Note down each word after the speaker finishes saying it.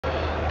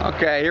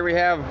Okay, here we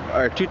have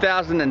our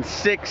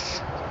 2006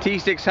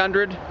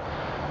 T600.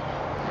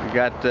 We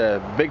got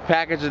a big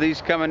package of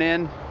these coming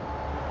in.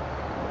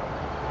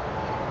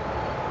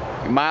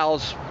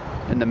 Miles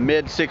in the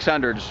mid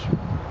 600s.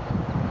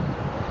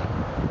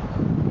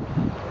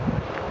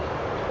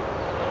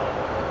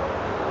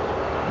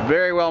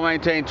 Very well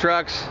maintained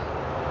trucks.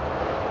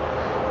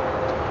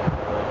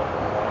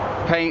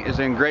 Paint is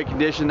in great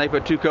condition. They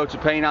put 2 coats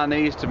of paint on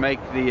these to make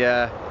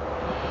the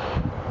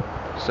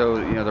so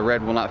you know the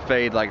red will not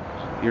fade like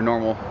your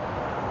normal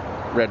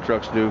red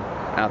trucks do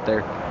out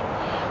there.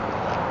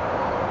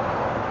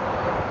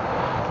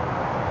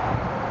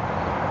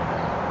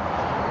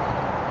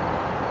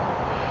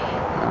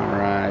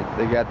 Alright,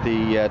 they got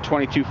the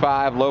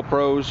 22.5 low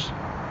pros.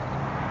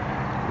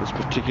 This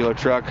particular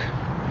truck,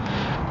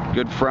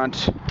 good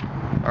front.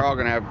 They're all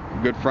gonna have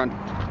good front,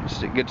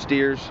 good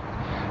steers.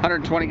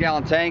 120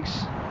 gallon tanks,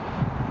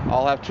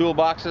 all have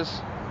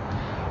toolboxes.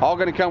 All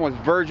gonna come with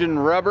virgin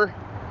rubber,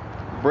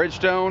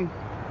 Bridgestone,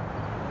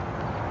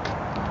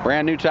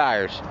 brand new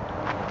tires.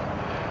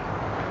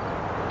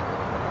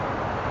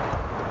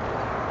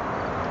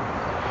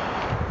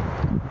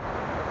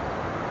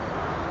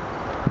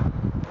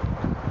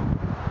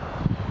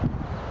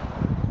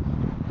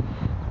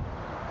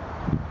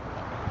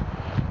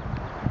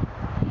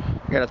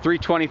 Got a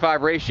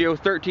 3:25 ratio,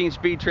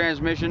 13-speed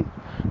transmission,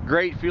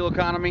 great fuel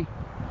economy.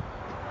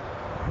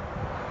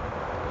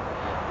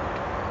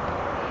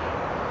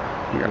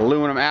 You got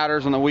aluminum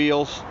outers on the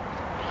wheels,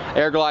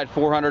 Airglide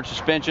 400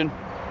 suspension.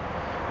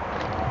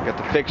 You got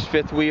the fixed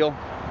 5th wheel.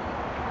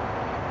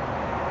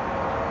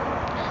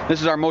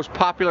 This is our most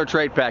popular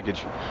trade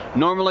package.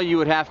 Normally you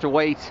would have to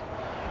wait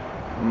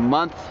a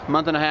month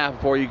and a half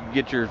before you could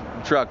get your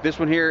truck. This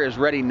one here is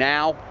ready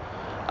now.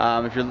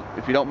 If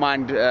you don't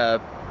mind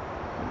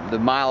the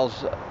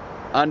miles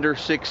under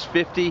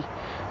 650,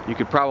 you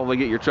could probably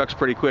get your trucks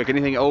pretty quick.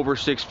 Anything over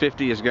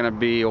 650 is going to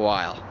be a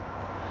while.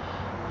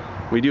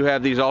 We do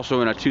have these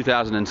also in a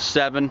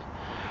 2007,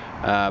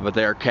 but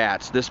they are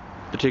cats. This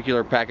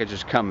particular package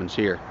is Cummins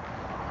here.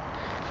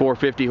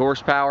 450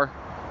 horsepower.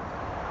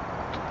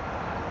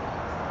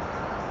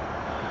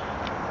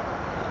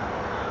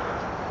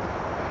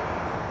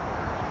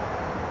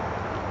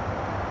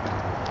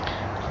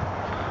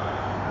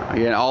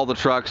 Again, all the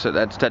trucks,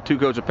 that 2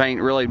 coats of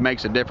paint really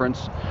makes a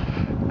difference.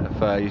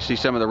 If you see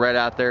some of the red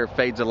out there, it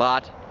fades a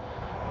lot.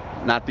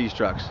 Not these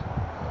trucks.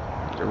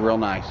 They're real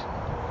nice.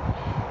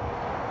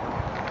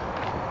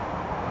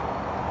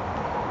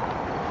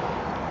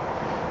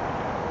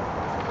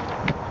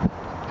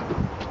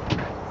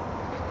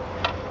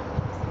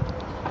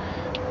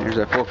 Here's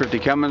that 450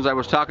 Cummins I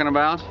was talking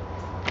about.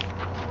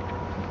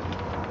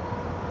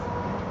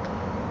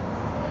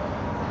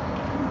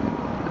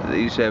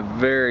 These have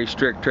very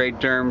strict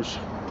trade terms.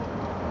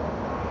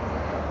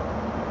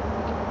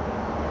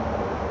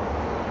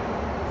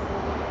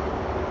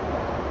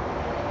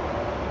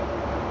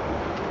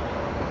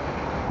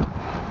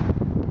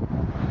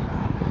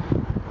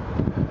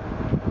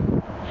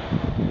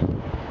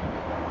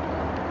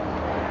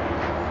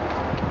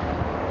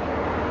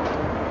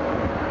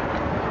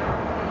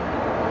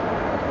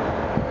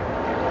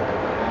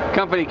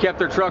 Company kept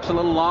their trucks a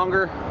little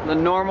longer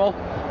than normal,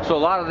 so a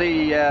lot of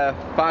the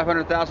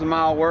 500,000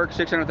 mile work,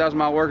 600,000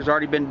 mile work has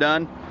already been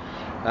done.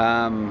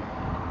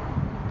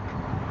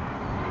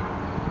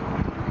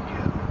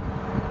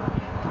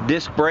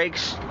 Disc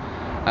brakes,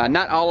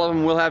 not all of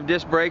them will have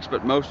disc brakes,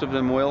 but most of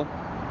them will.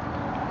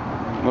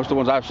 Most of the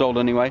ones I've sold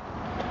anyway.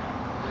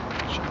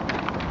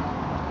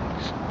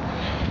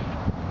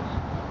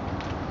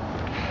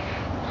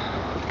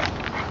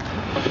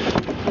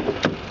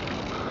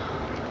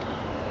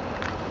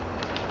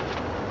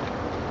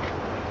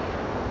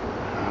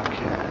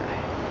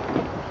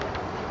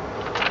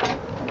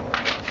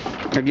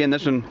 Again,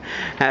 this one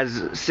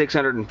has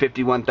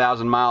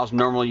 651,000 miles.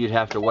 Normally you'd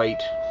have to wait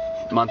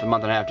a month and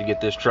a half to get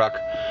this truck.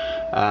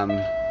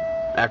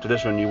 After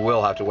this one you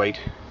will have to wait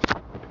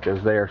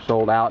because they are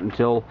sold out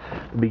until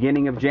the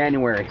beginning of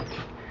January.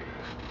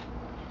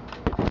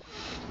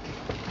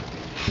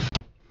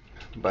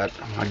 But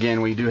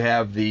again, we do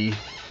have the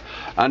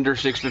under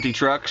 650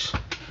 trucks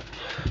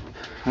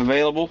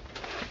available.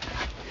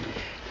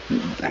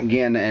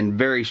 Again, and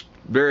very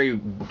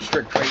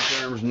strict trade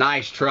terms,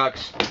 nice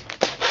trucks.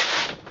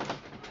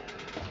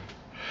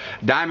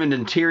 Diamond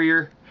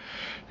interior.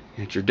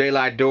 It's your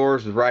daylight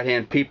doors with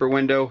right-hand peeper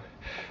window.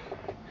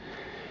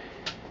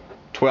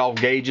 12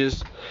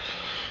 gauges.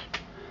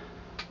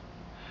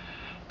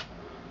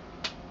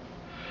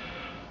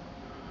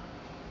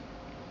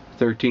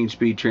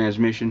 (13-speed)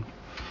 transmission.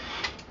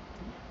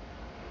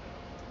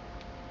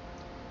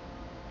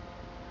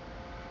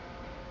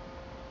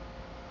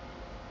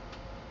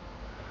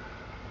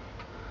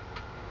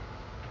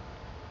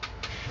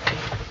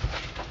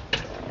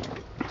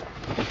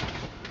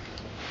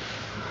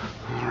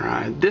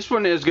 This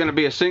one is going to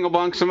be a single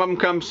bunk. Some of them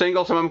come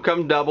single, some of them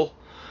come double.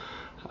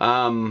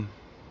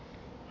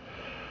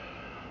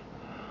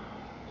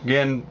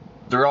 Again,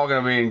 they're all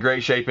going to be in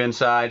great shape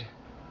inside.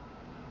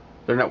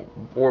 They're not,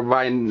 we're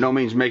by no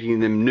means making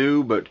them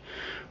new, but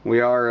we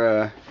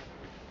are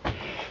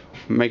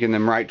making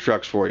them right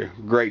trucks for you.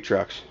 Great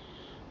trucks.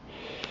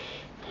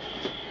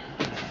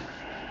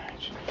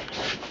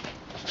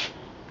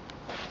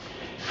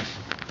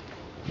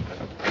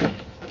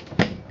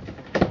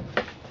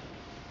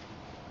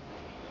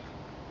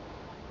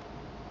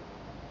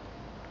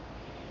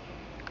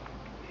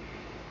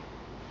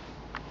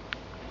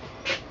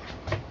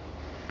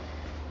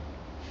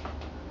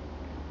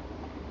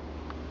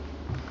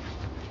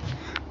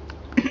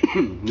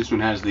 This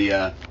one has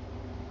the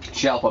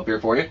shelf up here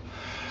for you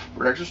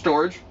for extra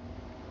storage.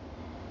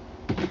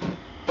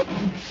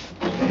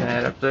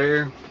 That up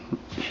there.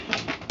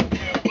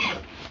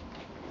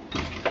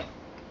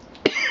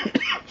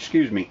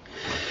 Excuse me.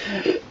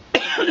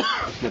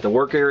 Got the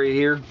work area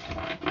here.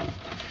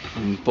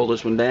 And pull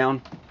this one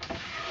down.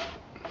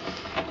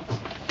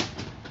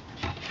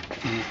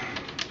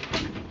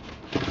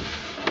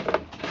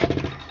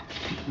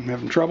 I'm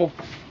having trouble.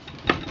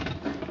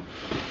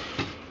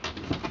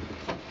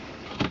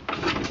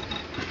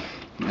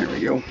 There we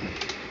go.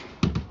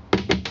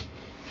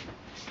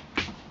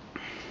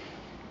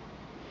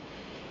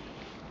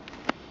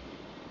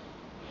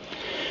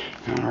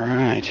 All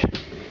right.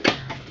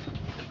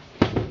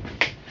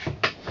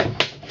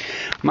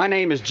 My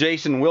name is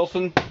Jason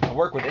Wilson. I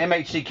work with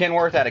MHC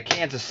Kenworth out of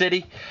Kansas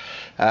City.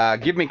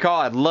 Give me a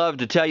call. I'd love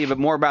to tell you a bit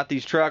more about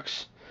these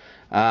trucks.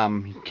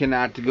 You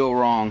cannot go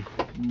wrong.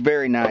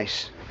 Very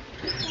nice.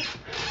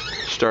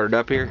 Start it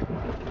up here.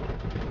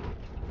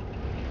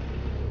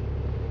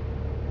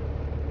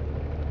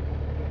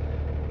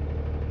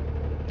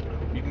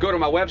 You can go to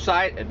my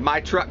website at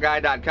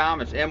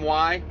mytruckguy.com. It's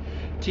mytruckguy.com.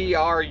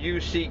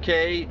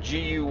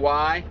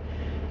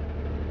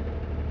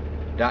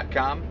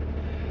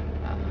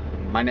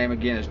 My name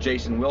again is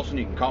Jason Wilson.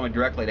 You can call me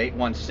directly at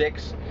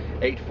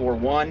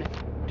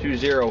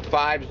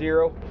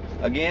 816-841-2050.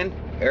 Again,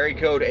 area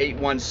code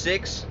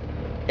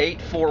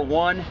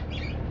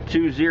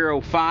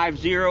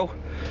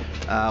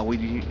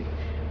 816-841-2050.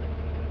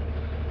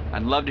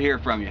 I'd love to hear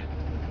from you.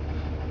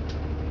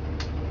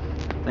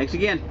 Thanks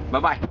again.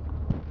 Bye-bye.